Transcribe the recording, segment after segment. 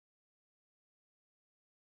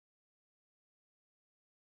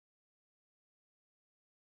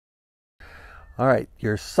All right,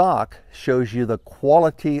 your sock shows you the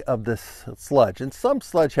quality of this sludge. And some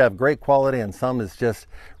sludge have great quality and some is just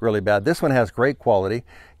really bad. This one has great quality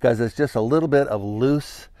because it's just a little bit of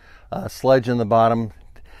loose sludge in the bottom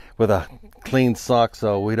with a clean sock,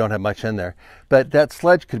 so we don't have much in there. But that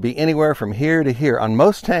sludge could be anywhere from here to here. On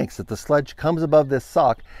most tanks, if the sludge comes above this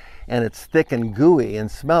sock and it's thick and gooey and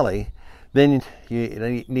smelly, then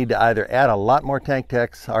you need to either add a lot more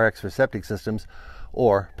TankTechsRx for septic systems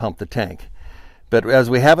or pump the tank. But as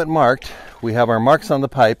we have it marked, we have our marks on the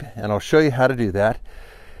pipe, and I'll show you how to do that.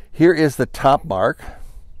 Here is the top mark,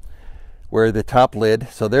 where the top lid,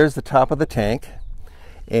 so there's the top of the tank,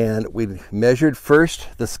 and we measured first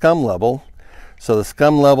the scum level. So the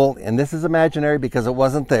scum level, and this is imaginary because it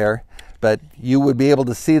wasn't there, but you would be able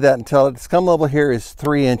to see that until the scum level here is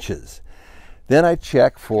 3 inches. Then I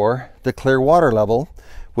check for the clear water level,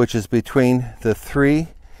 which is between the 3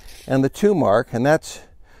 and the 2 mark, and that's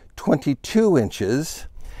 22 inches.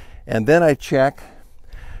 And then I check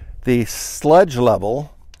the sludge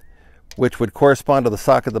level, which would correspond to the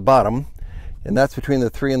sock at the bottom, and that's between the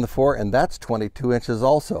 3 and the 4, and that's 22 inches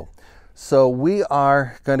also. So we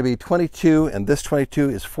are going to be 22, and this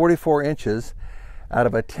 22 is 44 inches out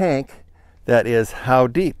of a tank that is how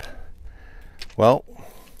deep? Well,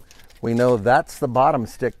 we know that's the bottom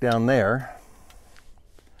stick down there.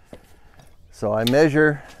 So I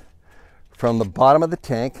measure from the bottom of the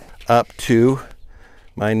tank up to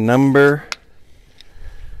my number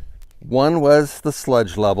 1 was the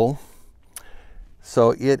sludge level.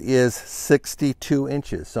 So it is 62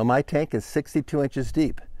 inches. So my tank is 62 inches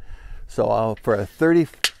deep. So for a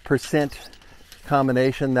 30%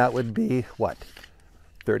 combination, that would be what?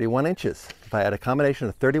 31 inches. If I had a combination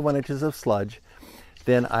of 31 inches of sludge,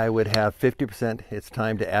 then I would have 50%. It's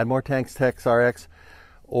time to add more TankTechsRx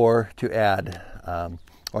or to add,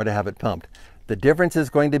 or to have it pumped. The difference is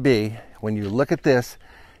going to be when you look at this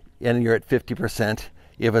and you're at 50%,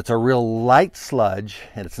 if it's a real light sludge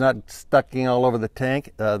and it's not stucking all over the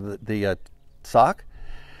tank, the sock,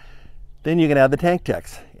 then you can add the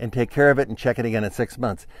TankTechs and take care of it and check it again in 6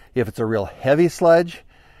 months. If it's a real heavy sludge,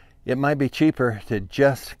 it might be cheaper to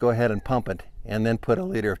just go ahead and pump it and then put a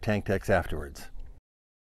liter of TankTechs afterwards.